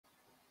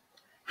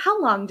How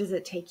long does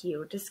it take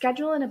you to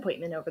schedule an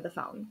appointment over the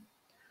phone?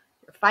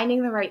 You're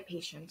finding the right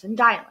patient and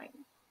dialing.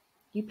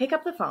 You pick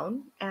up the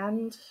phone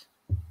and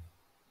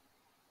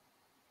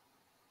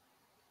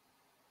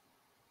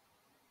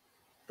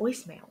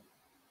voicemail.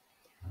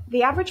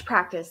 The average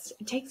practice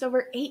takes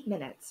over 8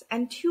 minutes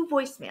and 2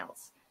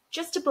 voicemails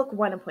just to book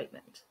one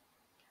appointment.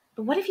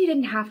 But what if you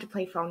didn't have to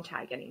play phone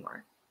tag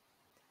anymore?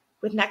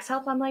 With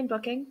NexHealth Online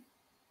Booking,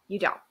 you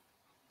don't.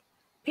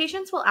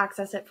 Patients will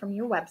access it from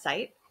your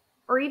website,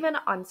 or even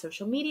on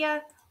social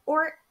media,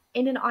 or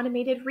in an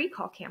automated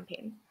recall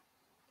campaign.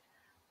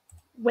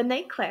 When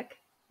they click,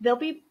 they'll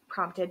be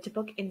prompted to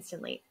book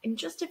instantly in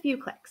just a few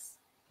clicks.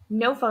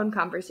 No phone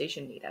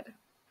conversation needed.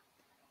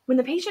 When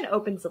the patient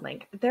opens the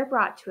link, they're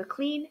brought to a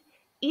clean,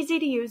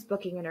 easy-to-use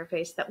booking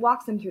interface that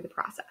walks them through the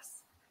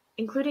process,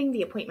 including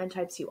the appointment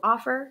types you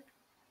offer,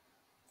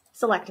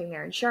 selecting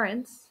their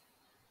insurance,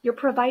 your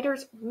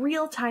provider's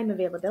real-time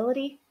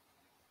availability,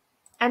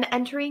 and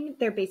entering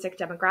their basic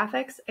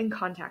demographics and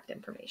contact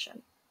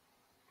information.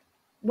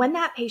 When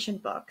that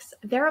patient books,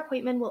 their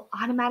appointment will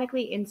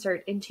automatically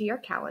insert into your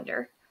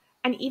calendar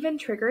and even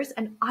triggers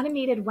an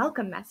automated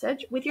welcome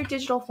message with your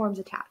digital forms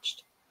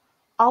attached,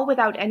 all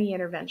without any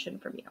intervention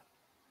from you.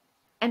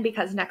 And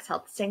because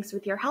NexHealth syncs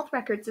with your health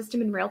record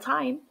system in real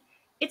time,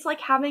 it's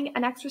like having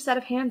an extra set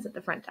of hands at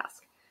the front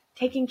desk,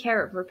 taking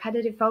care of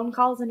repetitive phone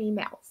calls and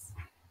emails.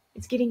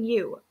 It's getting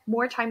you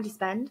more time to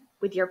spend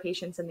with your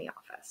patients in the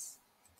office.